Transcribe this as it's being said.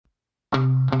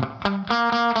The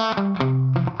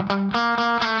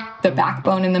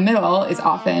backbone in the middle is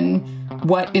often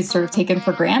what is sort of taken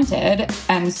for granted.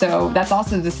 And so that's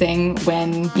also the thing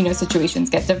when, situations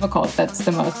get difficult, that's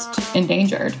the most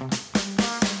endangered.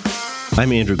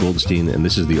 I'm Andrew Goldstein, and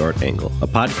this is The Art Angle, a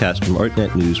podcast from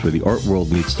ArtNet News where the art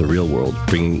world meets the real world,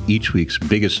 bringing each week's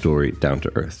biggest story down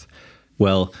to earth.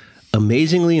 Well,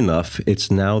 amazingly enough, it's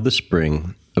now the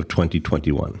spring of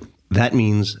 2021. That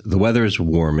means the weather is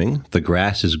warming, the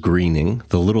grass is greening,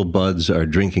 the little buds are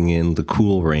drinking in the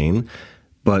cool rain.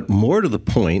 But more to the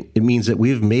point, it means that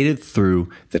we've made it through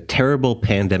the terrible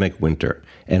pandemic winter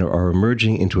and are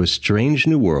emerging into a strange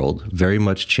new world, very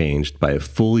much changed by a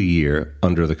full year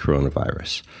under the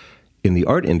coronavirus. In the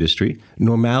art industry,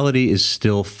 normality is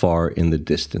still far in the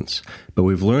distance, but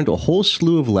we've learned a whole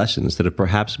slew of lessons that have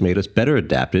perhaps made us better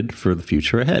adapted for the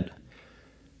future ahead.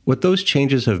 What those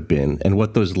changes have been and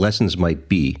what those lessons might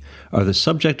be are the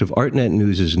subject of ArtNet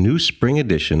News' new spring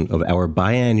edition of our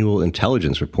biannual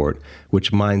intelligence report,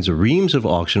 which mines reams of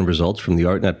auction results from the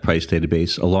ArtNet price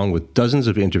database along with dozens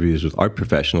of interviews with art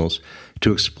professionals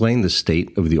to explain the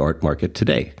state of the art market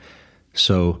today.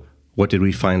 So, what did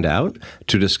we find out?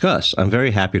 To discuss, I'm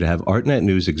very happy to have ArtNet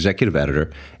News executive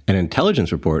editor and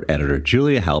intelligence report editor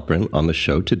Julia Halpern on the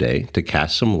show today to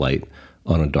cast some light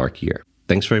on a dark year.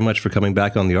 Thanks very much for coming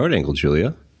back on The Art Angle,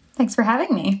 Julia. Thanks for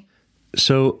having me.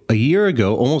 So a year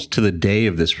ago, almost to the day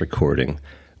of this recording,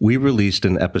 we released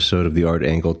an episode of The Art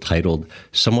Angle titled,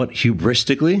 somewhat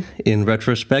hubristically, in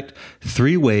retrospect,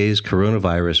 3 Ways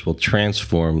Coronavirus Will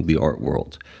Transform the Art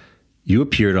World. You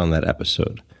appeared on that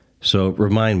episode. So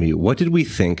remind me, what did we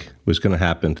think was going to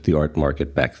happen to the art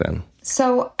market back then?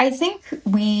 So I think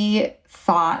we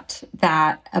thought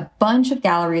that a bunch of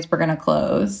galleries were going to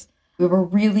close. We were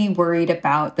really worried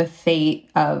about the fate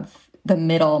of the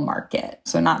middle market.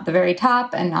 So not the very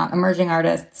top and not emerging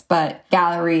artists, but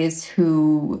galleries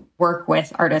who work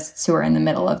with artists who are in the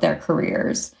middle of their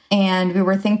careers. And we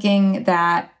were thinking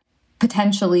that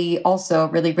potentially also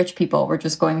really rich people were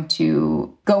just going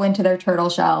to go into their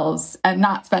turtle shells and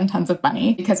not spend tons of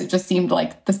money because it just seemed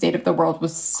like the state of the world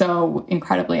was so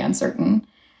incredibly uncertain.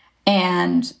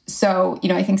 And so,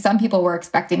 I think some people were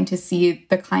expecting to see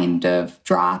the kind of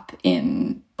drop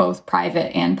in both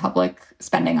private and public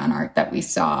spending on art that we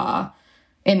saw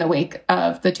in the wake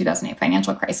of the 2008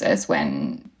 financial crisis,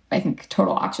 when I think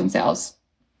total auction sales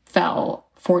fell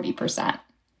 40%.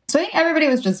 So I think everybody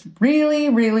was just really,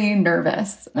 really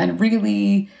nervous and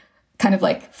really kind of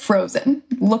like frozen,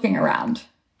 looking around,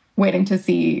 waiting to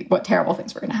see what terrible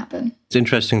things were going to happen. It's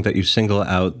interesting that you single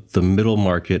out the middle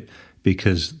market,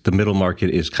 because the middle market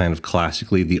is kind of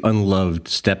classically the unloved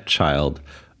stepchild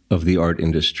of the art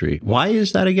industry. Why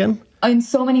is that again? In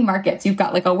so many markets, you've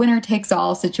got like a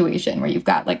winner-takes-all situation where you've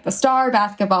got like the star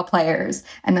basketball players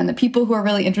and then the people who are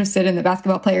really interested in the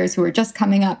basketball players who are just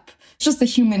coming up. It's just the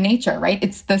human nature, right?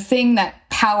 It's the thing that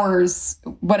powers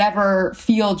whatever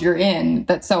field you're in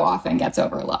that so often gets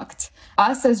overlooked.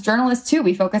 Us as journalists, too,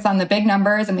 we focus on the big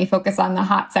numbers and we focus on the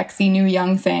hot, sexy, new,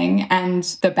 young thing. And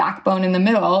the backbone in the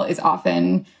middle is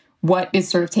often what is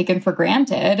sort of taken for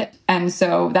granted. And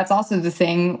so that's also the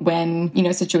thing when,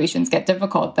 situations get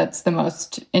difficult, that's the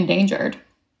most endangered.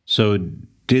 So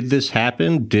did this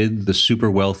happen? Did the super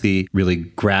wealthy really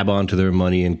grab onto their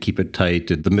money and keep it tight?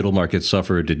 Did the middle market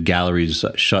suffer? Did galleries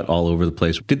shut all over the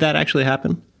place? Did that actually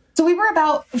happen? So we were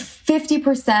about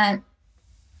 50%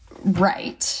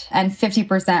 right and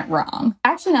 50% wrong.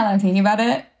 Actually, now that I'm thinking about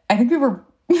it, I think we were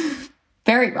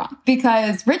very wrong,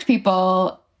 because rich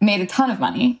people made a ton of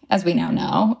money, as we now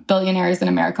know. Billionaires in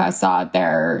America saw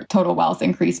their total wealth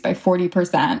increase by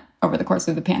 40% over the course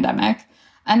of the pandemic.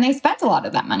 And they spent a lot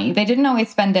of that money. They didn't always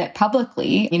spend it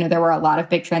publicly. There were a lot of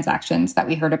big transactions that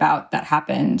we heard about that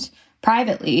happened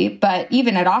privately. But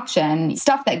even at auction,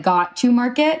 stuff that got to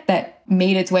market, that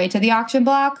made its way to the auction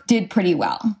block, did pretty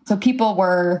well. So people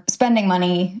were spending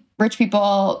money, rich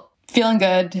people feeling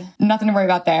good, nothing to worry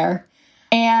about there.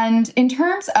 And in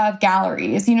terms of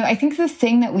galleries, I think the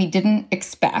thing that we didn't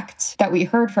expect that we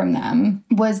heard from them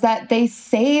was that they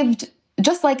saved,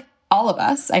 just like all of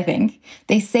us, I think,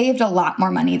 they saved a lot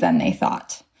more money than they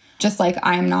thought. Just like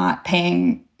I'm not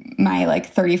paying my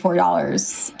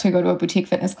 $34 to go to a boutique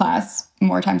fitness class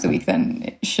more times a week than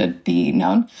it should be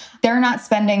known. They're not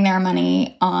spending their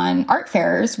money on art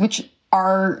fairs, which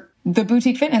are the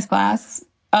boutique fitness class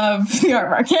of the art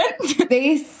market.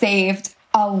 They saved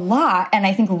a lot, and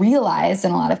I think realized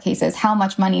in a lot of cases how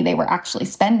much money they were actually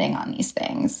spending on these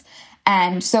things.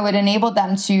 And so it enabled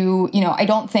them to, I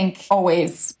don't think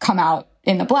always come out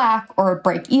in the black or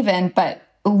break even, but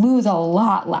lose a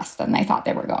lot less than they thought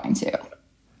they were going to.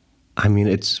 I mean,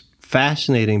 it's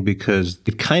fascinating because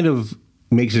it kind of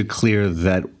makes it clear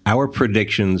that our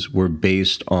predictions were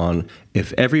based on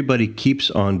if everybody keeps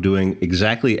on doing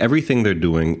exactly everything they're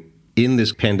doing in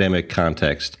this pandemic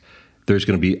context, there's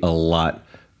going to be a lot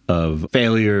of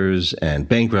failures and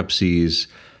bankruptcies.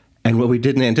 And what we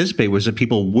didn't anticipate was that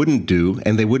people wouldn't do,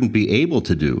 and they wouldn't be able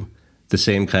to do, the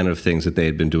same kind of things that they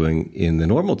had been doing in the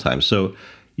normal times. So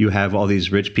you have all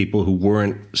these rich people who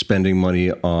weren't spending money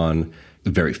on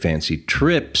very fancy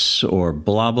trips or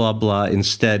blah, blah, blah.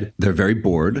 Instead, they're very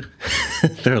bored.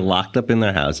 They're locked up in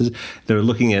their houses. They're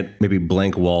looking at maybe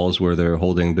blank walls where they're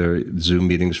holding their Zoom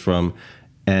meetings from,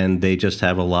 and they just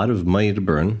have a lot of money to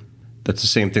burn. That's the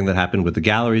same thing that happened with the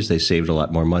galleries. They saved a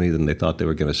lot more money than they thought they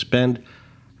were going to spend.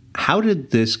 How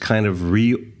did this kind of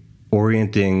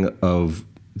reorienting of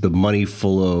the money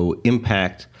flow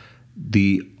impact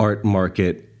the art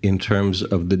market in terms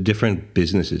of the different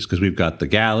businesses? Because we've got the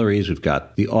galleries, we've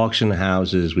got the auction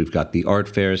houses, we've got the art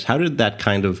fairs. How did that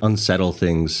kind of unsettle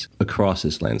things across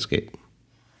this landscape?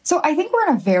 So I think we're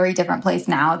in a very different place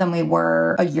now than we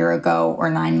were a year ago or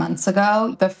 9 months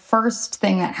ago. The first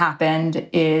thing that happened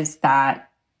is that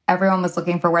everyone was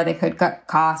looking for where they could cut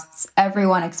costs.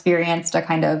 Everyone experienced a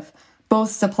kind of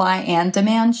both supply and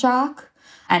demand shock.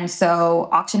 And so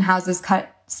auction houses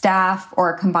cut staff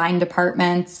or combined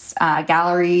departments,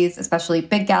 galleries, especially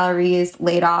big galleries,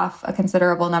 laid off a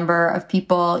considerable number of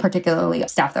people, particularly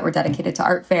staff that were dedicated to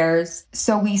art fairs.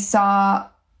 So we saw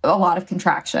a lot of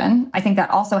contraction. I think that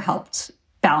also helped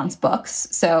balance books.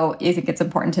 So I think it's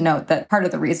important to note that part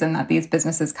of the reason that these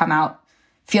businesses come out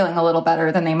feeling a little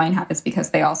better than they might have is because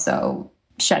they also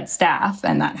shed staff,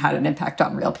 and that had an impact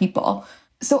on real people.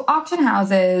 So auction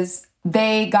houses,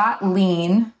 they got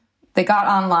lean, they got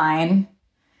online,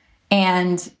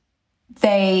 and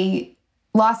they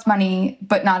lost money,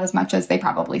 but not as much as they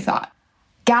probably thought.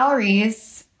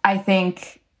 Galleries, I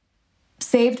think,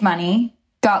 saved money,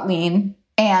 got lean,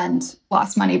 and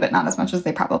lost money, but not as much as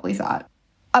they probably thought.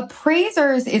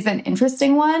 Appraisers is an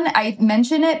interesting one. I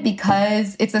mention it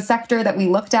because it's a sector that we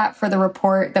looked at for the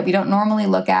report that we don't normally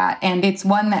look at, and it's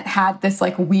one that had this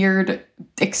like weird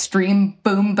extreme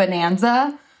boom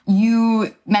bonanza.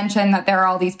 You mentioned that there are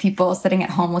all these people sitting at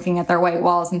home looking at their white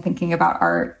walls and thinking about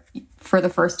art for the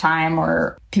first time,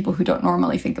 or people who don't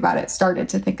normally think about it started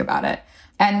to think about it.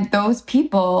 And those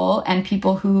people and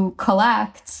people who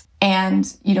collect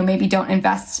and, maybe don't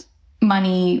invest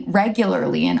money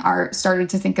regularly in art started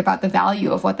to think about the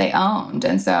value of what they owned.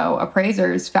 And so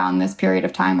appraisers found this period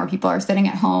of time where people are sitting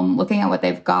at home looking at what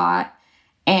they've got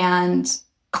and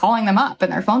calling them up,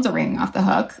 and their phones are ringing off the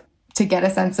hook to get a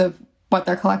sense of what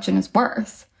their collection is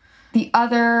worth. The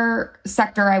other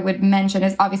sector I would mention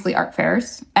is obviously art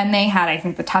fairs. And they had, I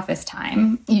think, the toughest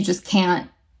time. You just can't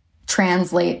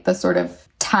translate the sort of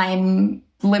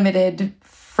time-limited,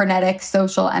 frenetic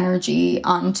social energy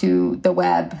onto the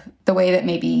web the way that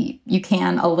maybe you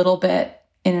can a little bit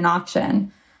in an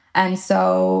auction. And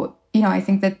so, I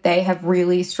think that they have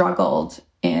really struggled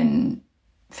in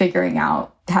figuring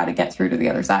out how to get through to the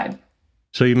other side.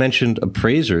 So you mentioned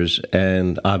appraisers,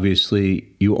 and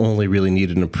obviously you only really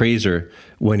need an appraiser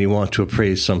when you want to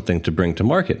appraise something to bring to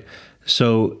market.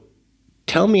 So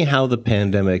tell me how the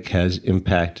pandemic has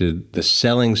impacted the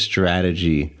selling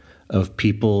strategy of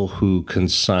people who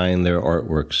consign their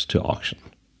artworks to auction.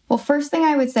 Well, first thing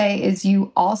I would say is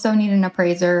you also need an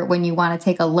appraiser when you want to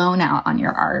take a loan out on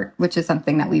your art, which is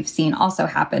something that we've seen also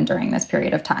happen during this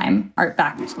period of time.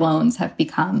 Art-backed loans have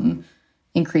become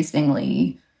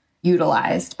increasingly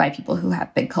utilized by people who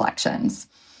have big collections.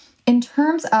 In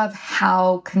terms of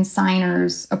how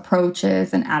consigners'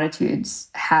 approaches and attitudes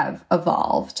have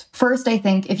evolved, first, I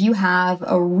think if you have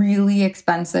a really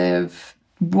expensive,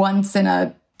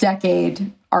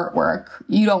 once-in-a-decade artwork,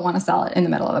 you don't want to sell it in the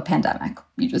middle of a pandemic.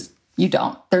 You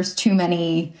don't. There's too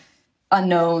many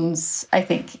unknowns. I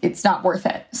think it's not worth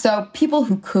it. So people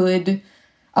who could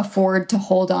afford to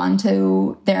hold on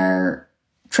to their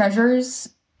treasures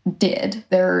did.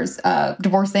 There's a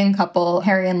divorcing couple,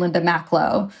 Harry and Linda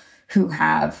Macklow, who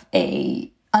have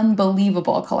a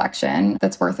unbelievable collection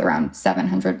that's worth around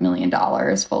 $700 million,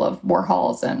 full of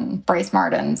Warhols and Bryce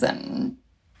Martins and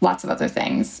lots of other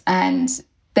things. And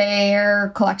their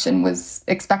collection was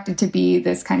expected to be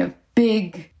this kind of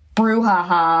big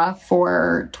brouhaha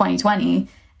for 2020.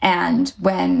 And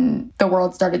when the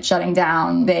world started shutting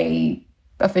down, they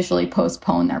officially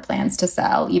postponed their plans to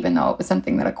sell, even though it was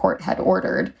something that a court had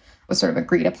ordered. It was sort of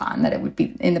agreed upon that it would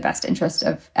be in the best interest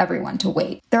of everyone to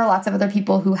wait. There are lots of other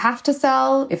people who have to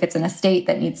sell. If it's an estate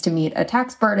that needs to meet a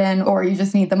tax burden, or you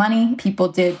just need the money, people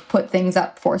did put things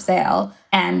up for sale.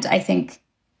 And I think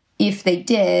if they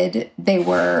did, they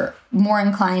were more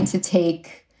inclined to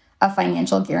take a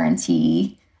financial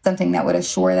guarantee, something that would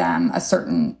assure them a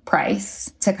certain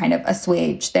price to kind of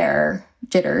assuage their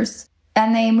jitters.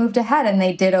 And they moved ahead and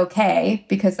they did okay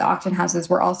because the auction houses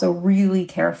were also really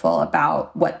careful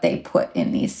about what they put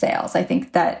in these sales. I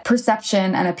think that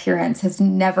perception and appearance has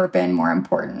never been more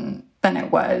important than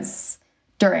it was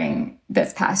during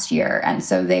this past year. And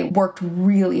so they worked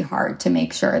really hard to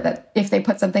make sure that if they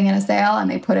put something in a sale and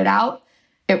they put it out,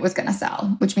 it was going to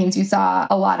sell, which means you saw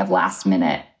a lot of last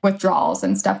minute withdrawals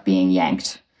and stuff being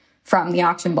yanked from the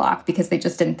auction block because they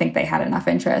just didn't think they had enough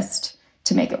interest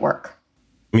to make it work.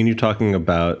 I mean, you're talking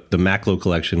about the Macklowe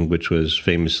collection, which was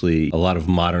famously a lot of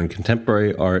modern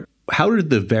contemporary art. How did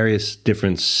the various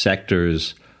different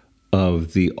sectors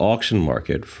of the auction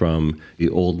market, from the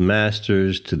old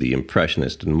masters to the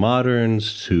impressionist and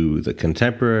moderns to the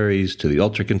contemporaries to the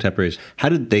ultra contemporaries, how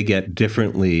did they get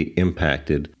differently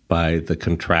impacted by the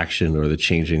contraction or the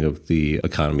changing of the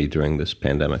economy during this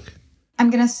pandemic? I'm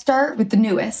going to start with the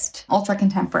newest, ultra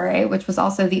contemporary, which was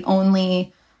also the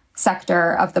only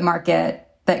sector of the market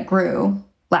that grew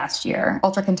last year.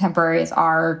 Ultra contemporary is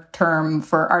our term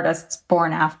for artists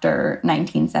born after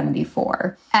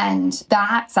 1974. And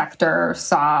that sector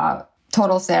saw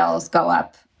total sales go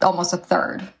up almost a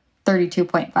third,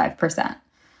 32.5%.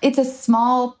 It's a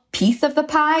small piece of the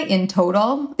pie in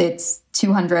total. It's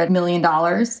 $200 million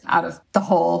out of the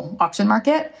whole auction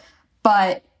market.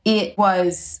 But it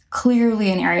was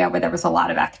clearly an area where there was a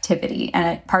lot of activity.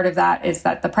 And part of that is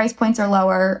that the price points are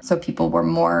lower, so people were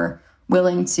more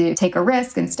willing to take a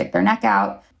risk and stick their neck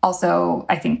out. Also,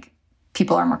 I think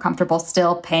people are more comfortable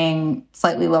still paying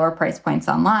slightly lower price points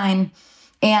online.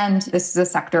 And this is a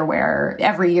sector where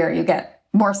every year you get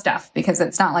more stuff because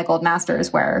it's not like old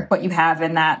masters where what you have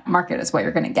in that market is what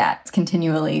you're going to get. It's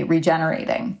continually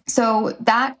regenerating. So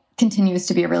that continues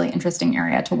to be a really interesting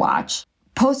area to watch.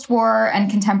 Post-war and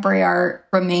contemporary art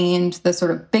remained the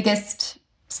sort of biggest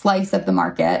slice of the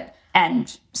market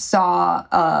and saw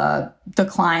a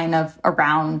decline of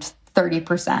around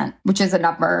 30%, which is a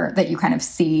number that you kind of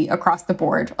see across the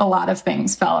board. A lot of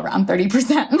things fell around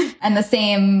 30%. And the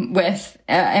same with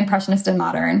Impressionist and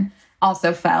Modern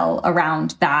also fell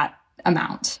around that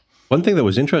amount. One thing that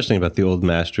was interesting about the Old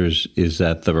Masters is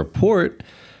that the report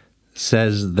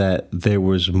says that there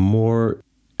was more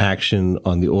action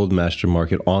on the Old Master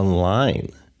market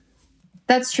online.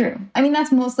 That's true. I mean,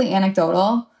 that's mostly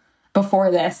anecdotal.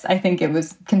 Before this, I think it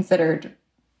was considered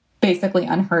basically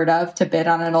unheard of to bid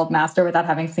on an Old Master without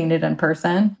having seen it in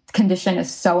person. Condition is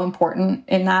so important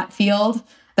in that field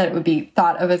that it would be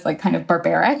thought of as like kind of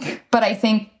barbaric. But I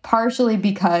think partially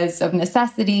because of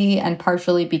necessity and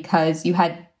partially because you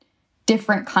had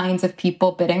different kinds of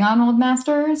people bidding on Old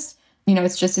Masters. You know,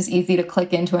 it's just as easy to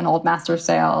click into an Old Master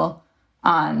sale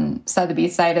on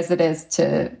Sotheby's site as it is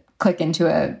to click into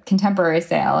a contemporary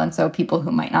sale. And so people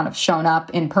who might not have shown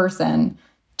up in person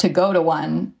to go to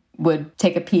one would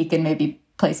take a peek and maybe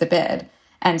place a bid.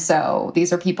 And so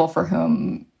these are people for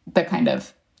whom the kind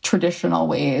of traditional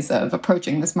ways of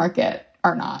approaching this market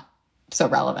are not so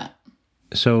relevant.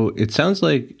 So it sounds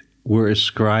like we're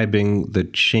ascribing the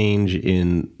change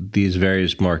in these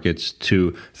various markets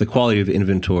to the quality of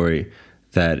inventory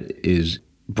that is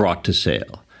brought to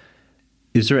sale.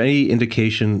 Is there any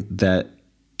indication that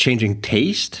changing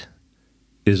taste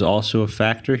is also a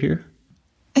factor here?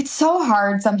 It's so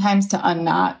hard sometimes to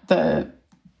unknot the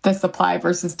supply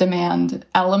versus demand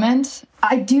element.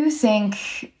 I do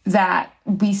think that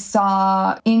we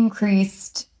saw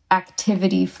increased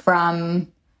activity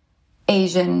from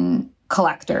Asian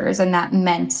collectors, and that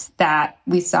meant that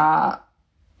we saw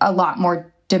a lot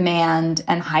more demand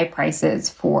and high prices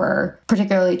for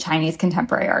particularly Chinese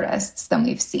contemporary artists than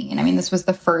we've seen. I mean, this was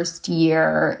the first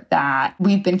year that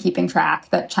we've been keeping track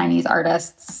that Chinese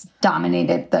artists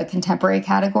dominated the contemporary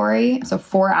category. So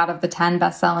 4 out of the 10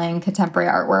 best-selling contemporary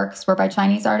artworks were by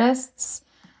Chinese artists,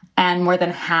 and more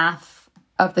than half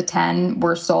of the 10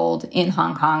 were sold in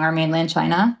Hong Kong or mainland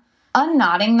China.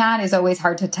 Unknotting that is always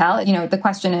hard to tell. You know, the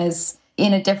question is,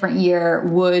 in a different year,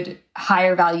 would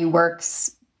higher value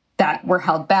works that were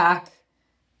held back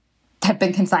have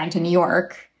been consigned to New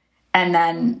York? And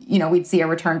then, you know, we'd see a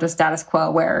return to status quo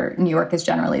where New York is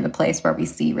generally the place where we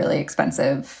see really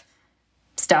expensive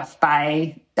stuff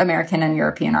by American and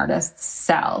European artists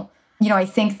sell. You know, I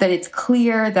think that it's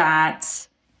clear that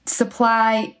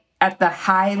supply at the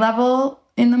high level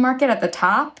in the market, at the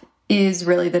top, is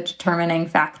really the determining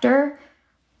factor,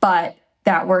 but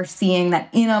that we're seeing that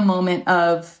in a moment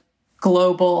of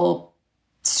global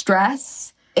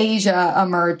stress, Asia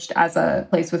emerged as a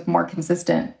place with more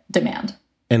consistent demand.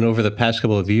 And over the past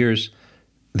couple of years,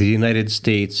 the United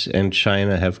States and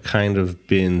China have kind of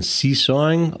been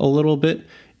seesawing a little bit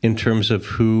in terms of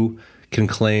who can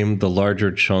claim the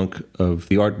larger chunk of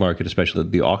the art market, especially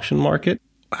the auction market.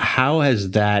 How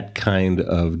has that kind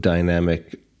of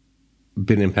dynamic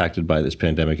been impacted by this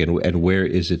pandemic, and where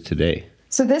is it today?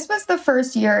 So this was the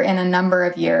first year in a number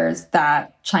of years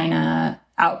that China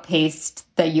outpaced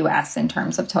the US in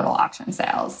terms of total auction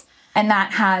sales. And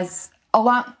that has a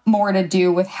lot more to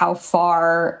do with how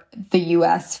far the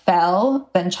US fell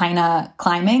than China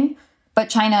climbing. But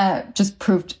China just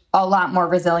proved a lot more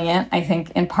resilient, I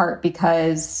think, in part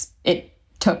because it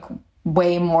took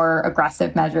way more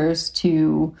aggressive measures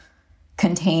to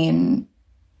contain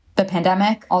the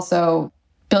pandemic. Also,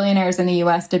 billionaires in the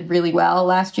US did really well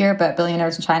last year, but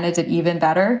billionaires in China did even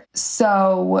better.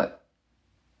 So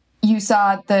you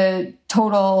saw the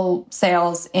total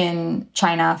sales in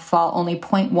China fall only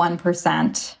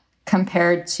 0.1%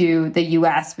 compared to the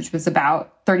US, which was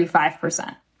about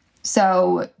 35%.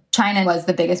 So China was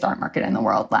the biggest art market in the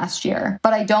world last year.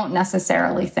 But I don't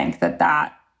necessarily think that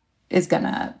that is going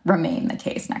to remain the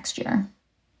case next year.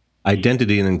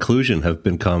 Identity and inclusion have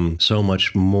become so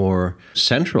much more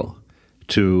central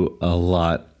to a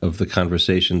lot of the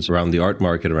conversations around the art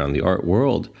market, around the art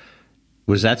world.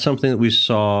 Was that something that we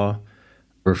saw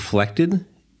reflected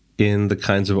in the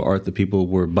kinds of art that people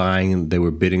were buying and they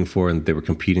were bidding for and they were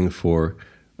competing for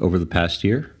over the past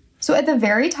year? So at the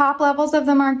very top levels of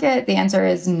the market, the answer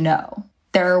is no.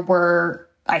 There were,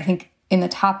 I think, in the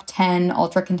top 10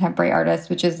 ultra-contemporary artists,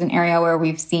 which is an area where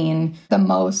we've seen the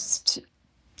most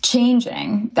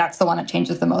changing. That's the one that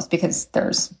changes the most because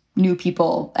there's new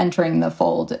people entering the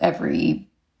fold every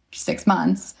 6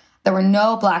 months. There were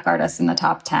no Black artists in the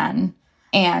top 10,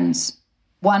 and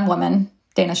one woman,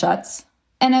 Dana Schutz,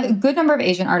 and a good number of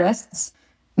Asian artists.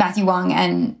 Matthew Wong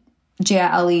and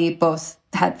Jia Ali both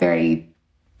had very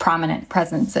prominent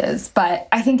presences. But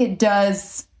I think it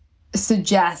does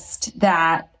suggest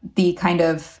that the kind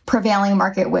of prevailing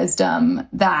market wisdom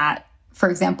that, for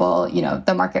example,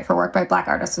 the market for work by Black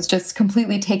artists was just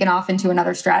completely taken off into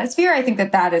another stratosphere. I think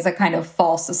that that is a kind of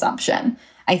false assumption.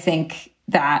 I think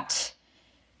that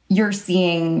you're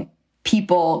seeing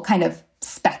people kind of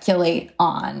speculate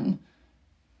on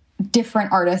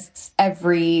different artists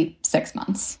every 6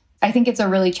 months. I think it's a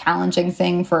really challenging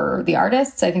thing for the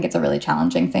artists. I think it's a really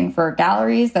challenging thing for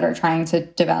galleries that are trying to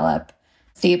develop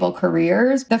stable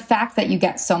careers. The fact that you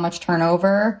get so much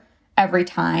turnover every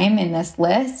time in this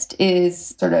list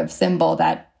is sort of symbol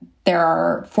that there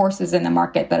are forces in the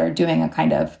market that are doing a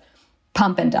kind of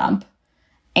pump and dump.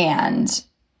 And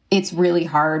it's really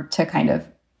hard to kind of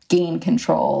gain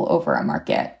control over a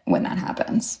market when that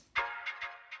happens.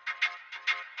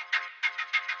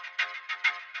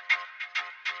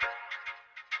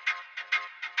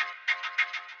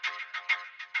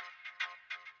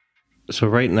 So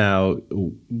right now,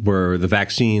 where the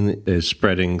vaccine is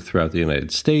spreading throughout the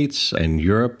United States and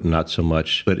Europe, not so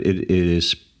much, but it is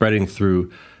spreading through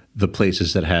the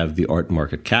places that have the art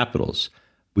market capitals.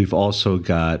 We've also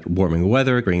got warming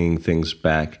weather, bringing things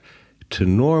back to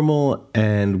normal.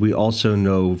 And we also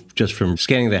know, just from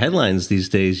scanning the headlines these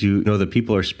days, you know that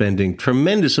people are spending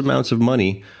tremendous amounts of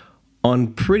money on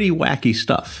pretty wacky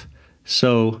stuff.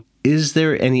 So is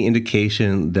there any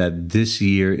indication that this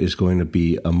year is going to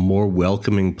be a more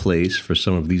welcoming place for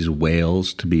some of these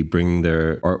whales to be bringing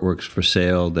their artworks for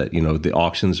sale, that, the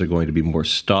auctions are going to be more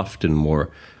stuffed and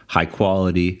more high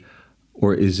quality?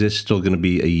 Or is this still going to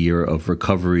be a year of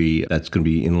recovery that's going to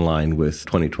be in line with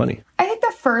 2020? I think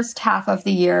the first half of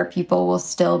the year, people will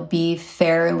still be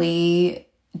fairly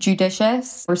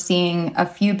judicious. We're seeing a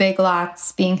few big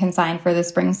lots being consigned for the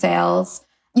spring sales.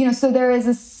 So there is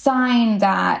a sign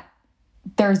that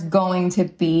there's going to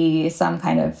be some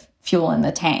kind of fuel in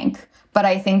the tank. But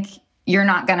I think you're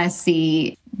not going to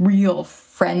see real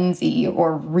frenzy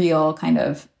or real kind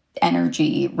of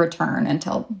energy return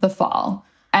until the fall.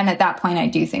 And at that point, I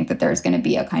do think that there's going to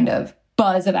be a kind of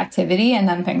buzz of activity, and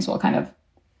then things will kind of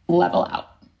level out.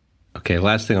 Okay,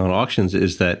 last thing on auctions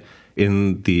is that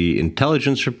in the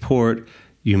intelligence report,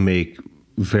 you make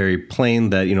very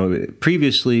plain that,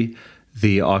 previously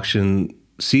the auction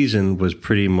season was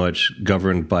pretty much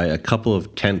governed by a couple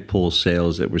of tentpole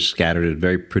sales that were scattered at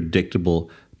very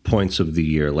predictable points of the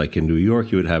year. Like in New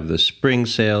York, you would have the spring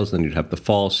sales, then you'd have the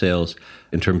fall sales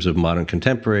in terms of modern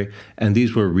contemporary. And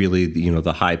these were really,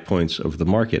 the high points of the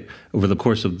market. Over the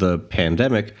course of the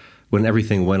pandemic, when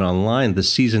everything went online, the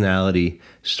seasonality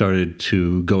started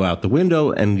to go out the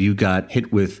window, and you got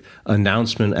hit with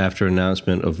announcement after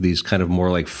announcement of these kind of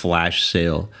more like flash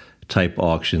sale type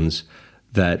auctions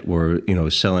that were,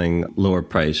 selling lower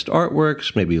priced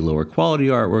artworks, maybe lower quality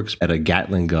artworks at a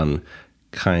Gatling gun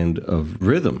kind of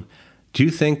rhythm. Do you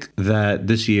think that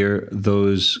this year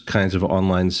those kinds of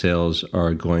online sales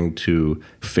are going to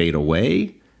fade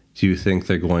away? Do you think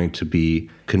they're going to be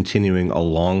continuing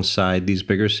alongside these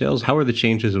bigger sales? How are the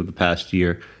changes of the past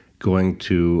year going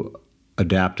to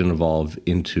adapt and evolve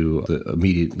into the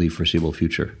immediately foreseeable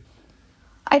future?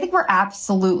 I think we're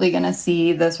absolutely going to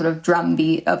see the sort of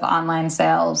drumbeat of online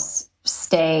sales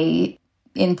stay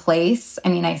in place. I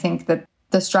mean, I think that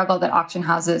the struggle that auction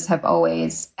houses have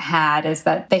always had is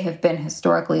that they have been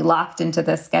historically locked into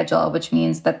this schedule, which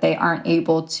means that they aren't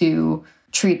able to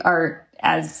treat art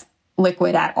as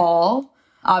liquid at all.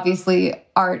 Obviously,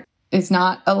 art is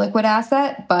not a liquid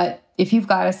asset, but if you've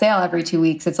got a sale every 2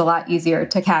 weeks, it's a lot easier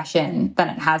to cash in than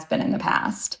it has been in the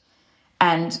past.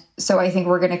 And so I think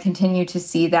we're going to continue to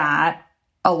see that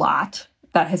a lot.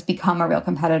 That has become a real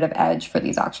competitive edge for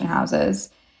these auction houses.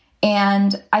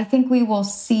 And I think we will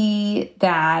see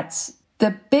that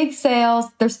the big sales,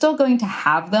 they're still going to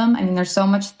have them. I mean, there's so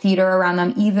much theater around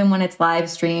them, even when it's live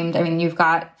streamed. I mean, you've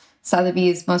got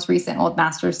Sotheby's most recent Old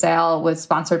Masters sale was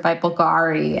sponsored by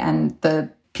Bulgari, and the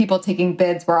people taking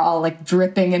bids were all like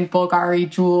dripping in Bulgari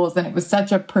jewels, and it was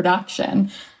such a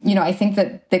production. You know, I think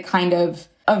that the kind of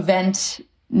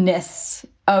eventness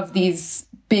of these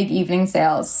big evening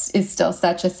sales is still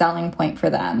such a selling point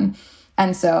for them.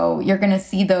 And so you're going to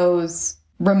see those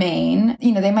remain.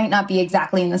 You know, they might not be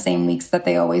exactly in the same weeks that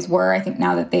they always were. I think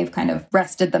now that they've kind of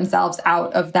wrested themselves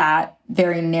out of that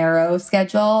very narrow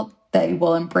schedule, they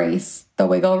will embrace the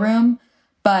wiggle room.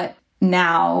 But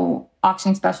now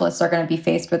auction specialists are going to be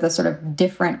faced with a sort of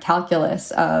different calculus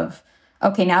of,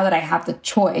 okay, now that I have the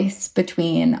choice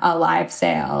between a live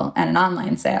sale and an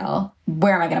online sale,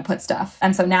 where am I going to put stuff?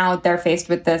 And so now they're faced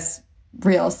with this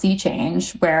real sea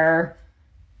change where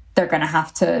they're going to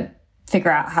have to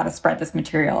figure out how to spread this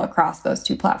material across those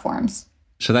two platforms.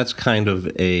 So that's kind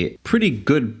of a pretty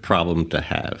good problem to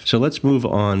have. So let's move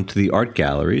on to the art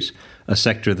galleries, a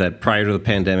sector that prior to the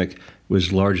pandemic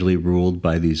was largely ruled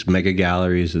by these mega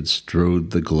galleries that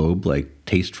strode the globe like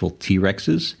tasteful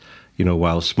T-Rexes, you know,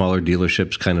 while smaller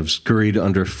dealerships kind of scurried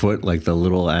underfoot like the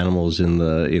little animals in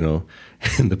the, you know,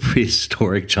 in the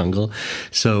prehistoric jungle.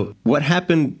 So what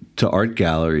happened to art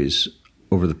galleries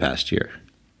over the past year?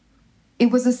 It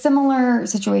was a similar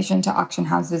situation to auction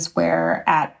houses where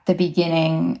at the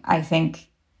beginning, I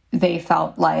think they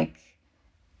felt like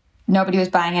nobody was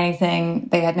buying anything.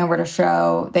 They had nowhere to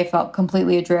show. They felt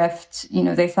completely adrift. You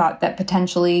know, they thought that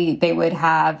potentially they would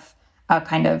have a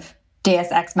kind of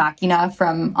deus ex machina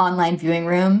from online viewing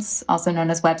rooms, also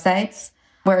known as websites,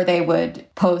 where they would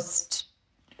post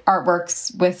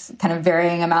artworks with kind of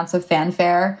varying amounts of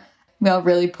fanfare. We all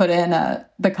really put in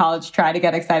the college try to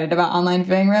get excited about online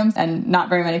viewing rooms, and not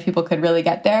very many people could really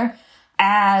get there.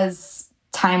 As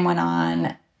time went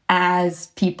on, as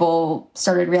people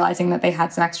started realizing that they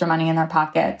had some extra money in their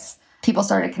pockets, people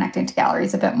started connecting to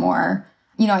galleries a bit more.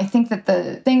 You know, I think that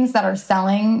the things that are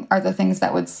selling are the things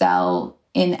that would sell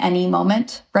in any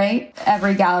moment, right?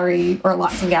 Every gallery or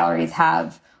lots of galleries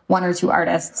have one or two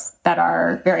artists that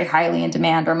are very highly in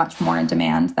demand or much more in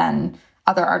demand than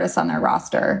other artists on their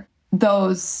roster.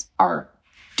 Those are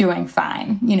doing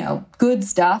fine. You know, good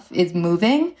stuff is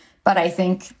moving, but I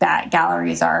think that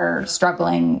galleries are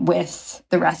struggling with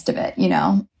the rest of it. You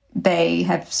know, they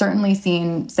have certainly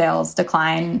seen sales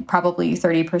decline probably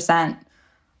 30%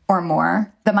 or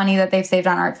more. The money that they've saved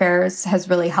on art fairs has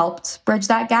really helped bridge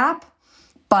that gap,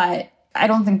 but I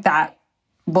don't think that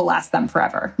will last them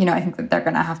forever. You know, I think that they're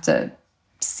going to have to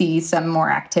see some more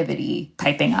activity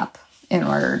piping up in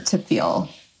order to feel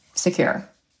secure.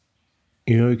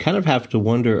 You know, you kind of have to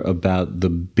wonder about the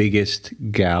biggest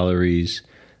galleries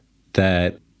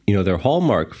that, you know, their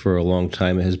hallmark for a long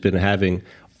time has been having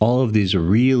all of these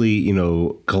really, you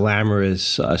know,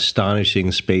 glamorous,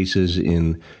 astonishing spaces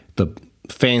in the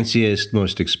fanciest,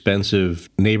 most expensive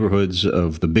neighborhoods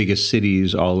of the biggest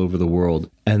cities all over the world.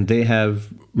 And they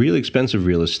have really expensive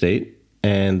real estate,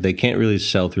 and they can't really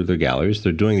sell through their galleries.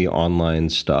 They're doing the online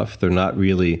stuff. They're not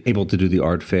really able to do the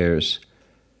art fairs.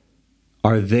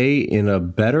 Are they in a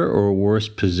better or worse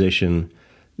position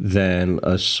than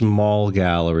a small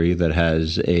gallery that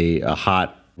has a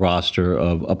hot roster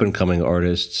of up-and-coming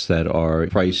artists that are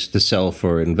priced to sell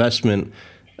for investment,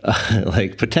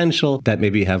 like potential, that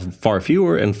maybe have far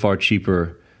fewer and far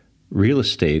cheaper real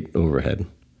estate overhead?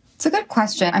 It's a good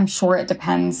question. I'm sure it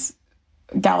depends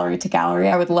gallery to gallery.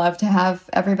 I would love to have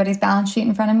everybody's balance sheet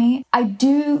in front of me. I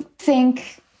do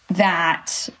think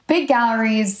that big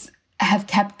galleries have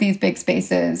kept these big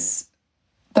spaces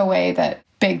the way that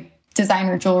big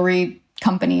designer jewelry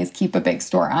companies keep a big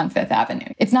store on Fifth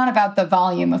Avenue. It's not about the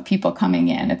volume of people coming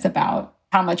in. It's about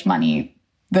how much money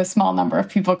the small number of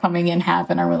people coming in have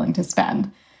and are willing to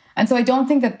spend. And so I don't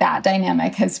think that that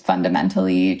dynamic has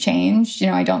fundamentally changed.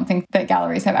 I don't think that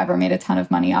galleries have ever made a ton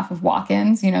of money off of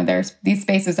walk-ins. These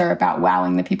spaces are about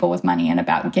wowing the people with money and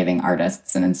about giving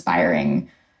artists an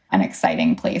inspiring and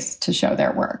exciting place to show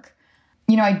their work.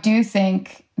 I do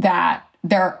think that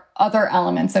there are other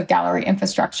elements of gallery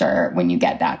infrastructure when you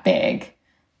get that big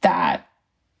that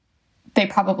they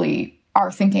probably are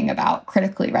thinking about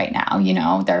critically right now.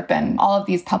 There have been all of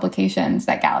these publications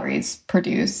that galleries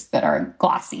produce that are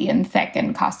glossy and thick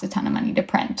and cost a ton of money to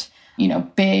print.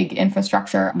 Big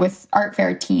infrastructure with art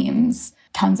fair teams,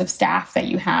 tons of staff that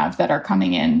you have that are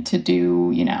coming in to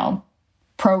do,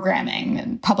 programming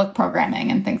and public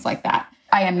programming and things like that.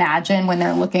 I imagine when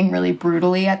they're looking really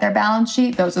brutally at their balance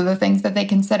sheet, those are the things that they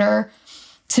consider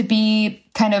to be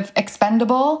kind of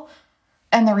expendable.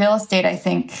 And the real estate, I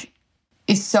think,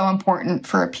 is so important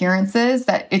for appearances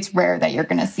that it's rare that you're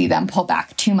going to see them pull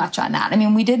back too much on that. I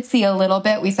mean, we did see a little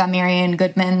bit. We saw Marianne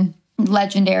Goodman,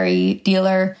 legendary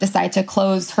dealer, decide to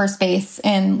close her space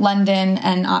in London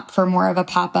and opt for more of a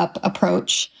pop-up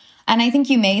approach. And I think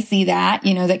you may see that,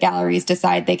 that galleries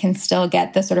decide they can still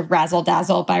get the sort of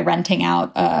razzle-dazzle by renting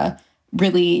out a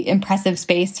really impressive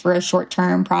space for a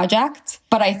short-term project.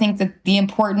 But I think that the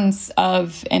importance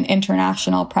of an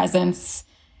international presence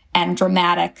and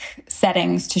dramatic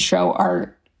settings to show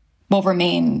art will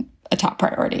remain a top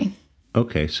priority.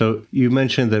 Okay, so you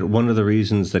mentioned that one of the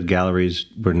reasons that galleries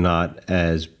were not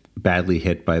as badly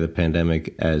hit by the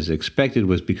pandemic as expected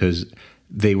was because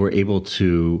they were able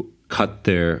to cut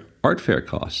their art fair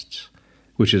costs,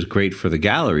 which is great for the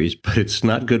galleries, but it's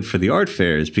not good for the art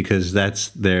fairs because that's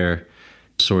their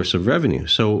source of revenue.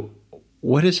 So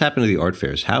what has happened to the art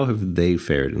fairs? How have they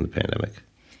fared in the pandemic?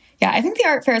 Yeah, I think the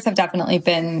art fairs have definitely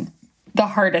been the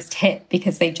hardest hit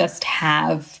because they just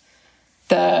have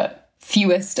the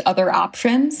fewest other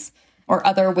options or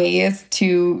other ways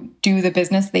to do the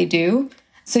business they do.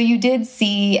 So you did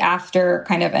see after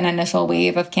kind of an initial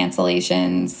wave of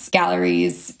cancellations,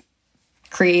 galleries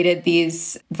created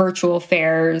these virtual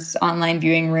fairs, online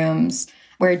viewing rooms,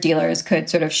 where dealers could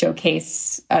sort of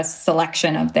showcase a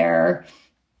selection of their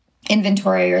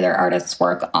inventory or their artists'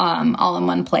 work all in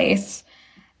one place.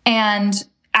 And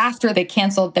after they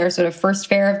canceled their sort of first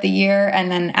fair of the year,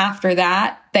 and then after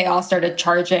that, they all started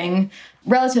charging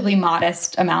relatively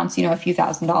modest amounts, a few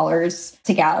 $1,000s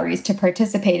to galleries to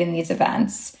participate in these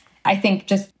events. I think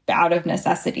just out of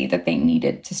necessity that they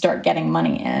needed to start getting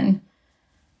money in.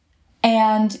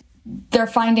 And they're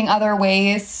finding other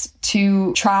ways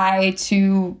to try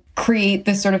to create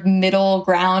this sort of middle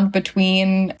ground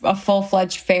between a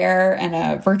full-fledged fair and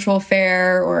a virtual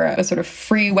fair or a sort of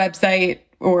free website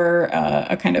or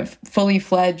a kind of fully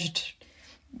fledged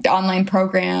online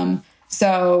program.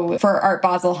 So for Art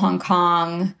Basel Hong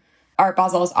Kong, Art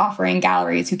Basel is offering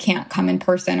galleries who can't come in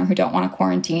person or who don't want to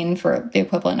quarantine for the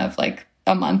equivalent of like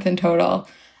a month in total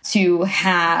to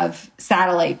have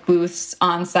satellite booths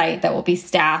on site that will be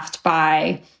staffed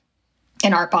by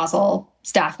an Art Basel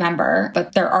staff member,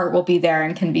 but their art will be there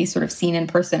and can be sort of seen in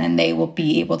person, and they will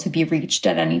be able to be reached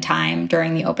at any time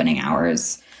during the opening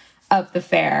hours of the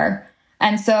fair.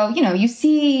 And so, you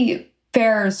see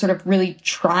fairs sort of really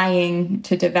trying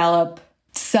to develop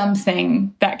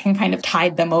something that can kind of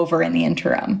tide them over in the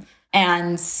interim.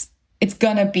 And it's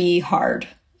going to be hard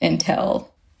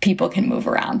until people can move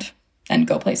around and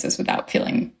go places without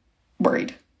feeling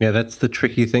worried. Yeah, that's the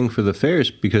tricky thing for the fairs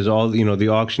because all, the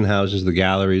auction houses, the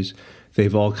galleries,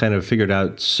 they've all kind of figured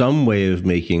out some way of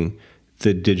making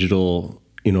the digital,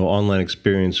 online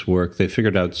experience work. They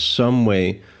figured out some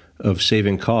way of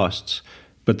saving costs.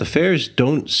 But the fairs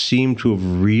don't seem to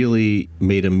have really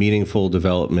made a meaningful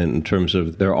development in terms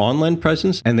of their online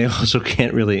presence. And they also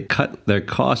can't really cut their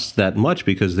costs that much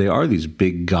because they are these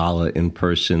big gala,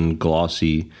 in-person,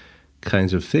 glossy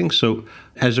kinds of things. So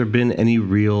has there been any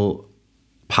real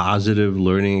positive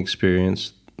learning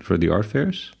experience for the art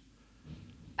fairs?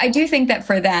 I do think that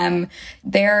for them,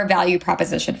 their value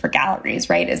proposition for galleries,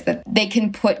 right, is that they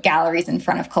can put galleries in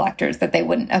front of collectors that they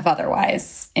wouldn't have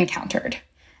otherwise encountered.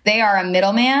 They are a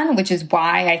middleman, which is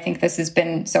why I think this has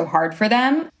been so hard for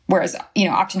them. Whereas,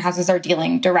 auction houses are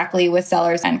dealing directly with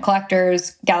sellers and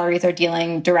collectors. Galleries are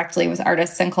dealing directly with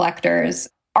artists and collectors.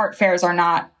 Art fairs are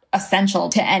not essential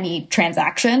to any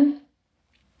transaction.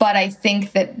 But I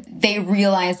think that they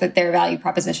realize that their value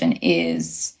proposition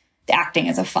is acting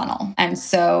as a funnel. And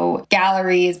so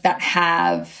galleries that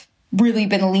have really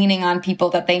been leaning on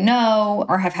people that they know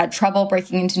or have had trouble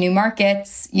breaking into new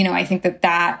markets, I think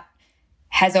that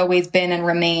has always been and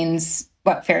remains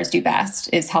what fairs do best,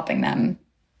 is helping them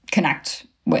connect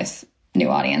with new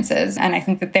audiences. And I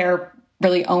think that they're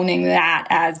really owning that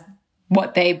as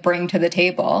what they bring to the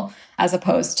table, as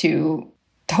opposed to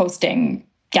hosting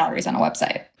galleries on a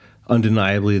website.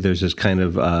 Undeniably, there's this kind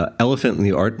of elephant in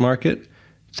the art market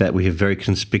that we have very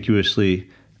conspicuously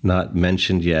not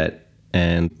mentioned yet.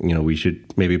 And, we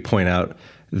should maybe point out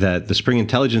that the Spring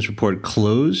Intelligence Report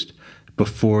closed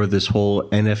before this whole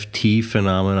NFT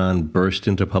phenomenon burst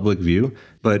into public view.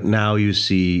 But now you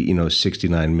see,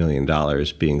 $69 million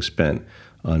being spent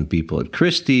on Beeple at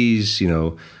Christie's,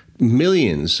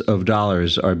 millions of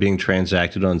dollars are being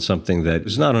transacted on something that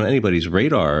is not on anybody's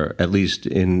radar, at least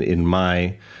in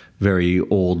my very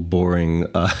old, boring,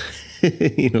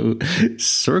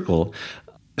 circle.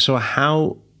 So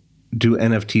how do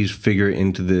NFTs figure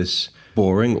into this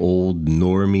boring, old,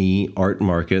 normie art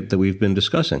market that we've been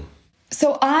discussing?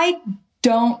 So I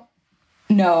don't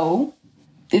know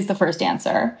is the first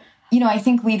answer. I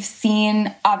think we've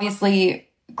seen, obviously,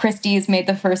 Christie's made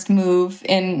the first move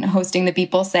in hosting the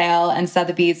Beeple sale, and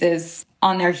Sotheby's is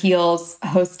on their heels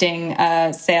hosting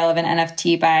a sale of an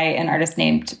NFT by an artist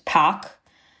named Pak.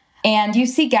 And you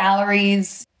see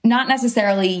galleries not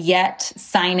necessarily yet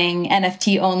signing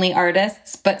NFT-only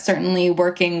artists, but certainly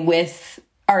working with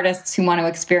artists who want to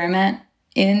experiment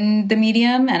in the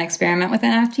medium and experiment with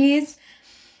NFTs.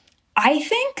 I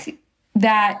think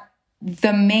that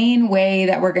the main way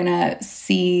that we're going to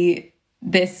see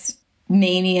this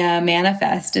mania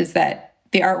manifest is that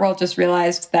the art world just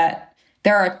realized that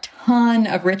there are a ton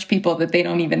of rich people that they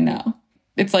don't even know.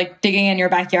 It's like digging in your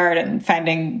backyard and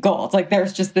finding gold. Like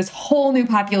there's just this whole new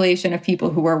population of people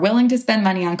who are willing to spend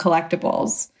money on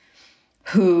collectibles,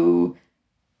 who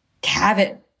have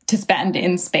it to spend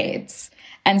in spades.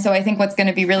 And so I think what's going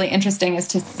to be really interesting is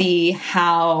to see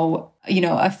how,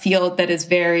 a field that is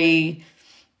very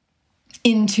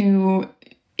into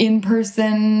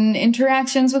in-person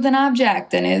interactions with an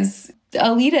object and is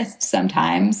elitist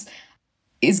sometimes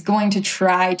is going to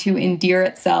try to endear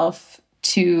itself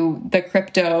to the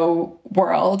crypto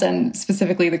world and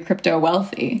specifically the crypto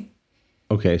wealthy.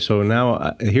 Okay, so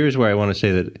now here's where I want to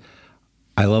say that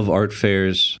I love art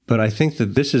fairs, but I think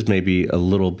that this is maybe a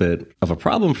little bit of a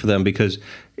problem for them because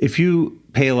if you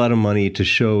pay a lot of money to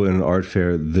show in an art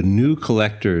fair, the new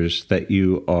collectors that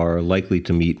you are likely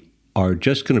to meet are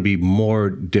just going to be more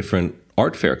different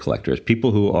art fair collectors,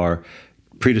 people who are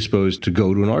predisposed to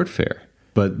go to an art fair.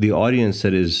 But the audience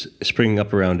that is springing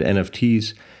up around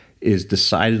NFTs is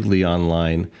decidedly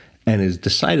online and is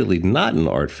decidedly not an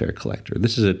art fair collector.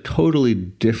 This is a totally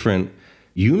different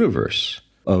universe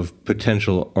of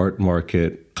potential art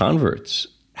market converts.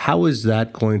 How is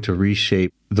that going to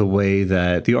reshape the way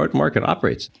that the art market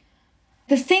operates?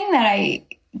 The thing that I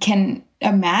can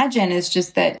imagine is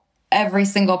just that every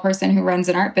single person who runs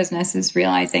an art business is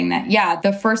realizing that,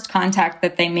 the first contact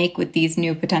that they make with these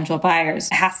new potential buyers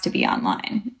has to be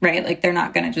online, right? Like they're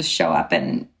not going to just show up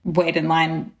and wait in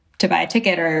line to buy a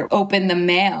ticket or open the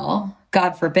mail,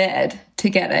 God forbid, to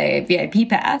get a VIP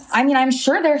pass. I mean, I'm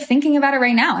sure they're thinking about it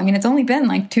right now. I mean, it's only been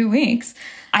like 2 weeks.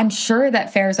 I'm sure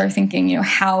that fairs are thinking,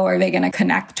 how are they going to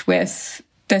connect with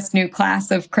this new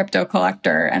class of crypto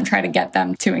collector and try to get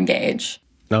them to engage?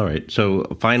 All right. So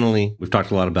finally, we've talked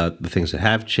a lot about the things that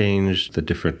have changed, the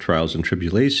different trials and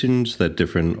tribulations that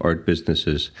different art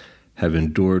businesses have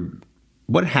endured.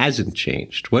 What hasn't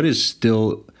changed? What is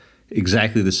still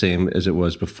exactly the same as it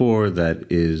was before that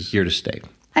is here to stay?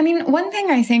 I mean, one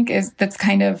thing I think is that's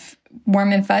kind of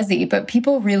warm and fuzzy, but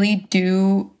people really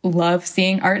do love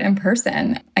seeing art in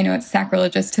person. I know it's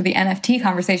sacrilegious to the NFT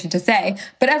conversation to say,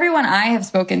 but everyone I have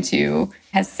spoken to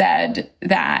has said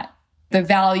that the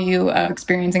value of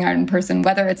experiencing art in person,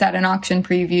 whether it's at an auction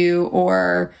preview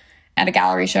or at a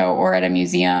gallery show or at a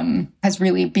museum, has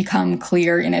really become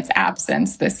clear in its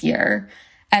absence this year.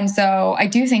 And so I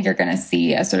do think you're going to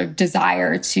see a sort of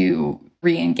desire to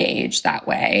re-engage that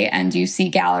way. And you see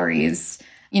galleries,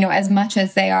 as much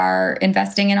as they are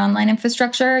investing in online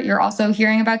infrastructure, you're also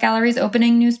hearing about galleries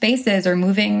opening new spaces or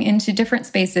moving into different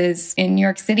spaces in New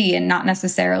York City, and not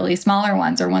necessarily smaller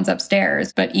ones or ones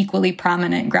upstairs, but equally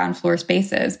prominent ground floor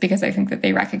spaces, because I think that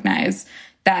they recognize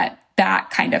that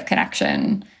that kind of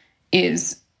connection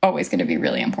is always going to be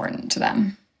really important to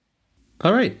them.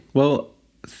 All right. Well,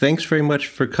 thanks very much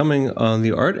for coming on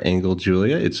the art angle,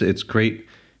 Julia. It's great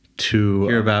to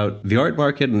hear about the art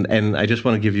market. And I just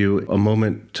want to give you a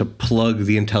moment to plug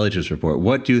the Intelligence Report.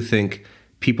 What do you think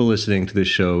people listening to this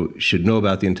show should know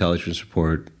about the Intelligence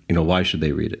Report? Why should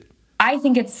they read it? I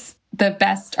think it's the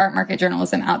best art market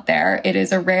journalism out there. It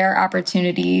is a rare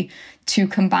opportunity to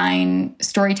combine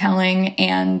storytelling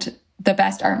and the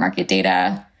best art market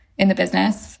data in the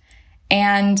business.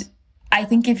 And I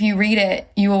think if you read it,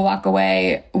 you will walk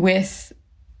away with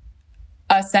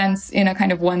a sense in a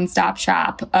kind of one-stop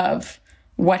shop of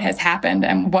what has happened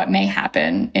and what may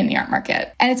happen in the art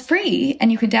market. And it's free,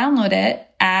 and you can download it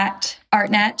at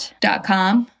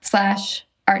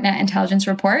artnet.com/ArtNet Intelligence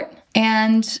Report.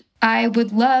 And I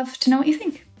would love to know what you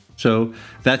think. So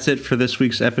that's it for this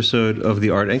week's episode of The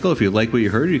Art Angle. If you like what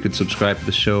you heard, you can subscribe to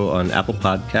the show on Apple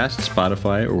Podcasts,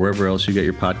 Spotify, or wherever else you get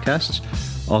your podcasts.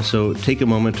 Also, take a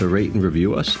moment to rate and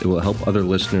review us. It will help other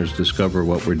listeners discover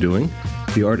what we're doing.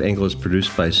 The Art Angle is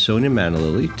produced by Sonia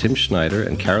Manalili, Tim Schneider,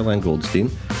 and Caroline Goldstein.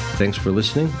 Thanks for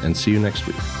listening, and see you next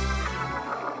week.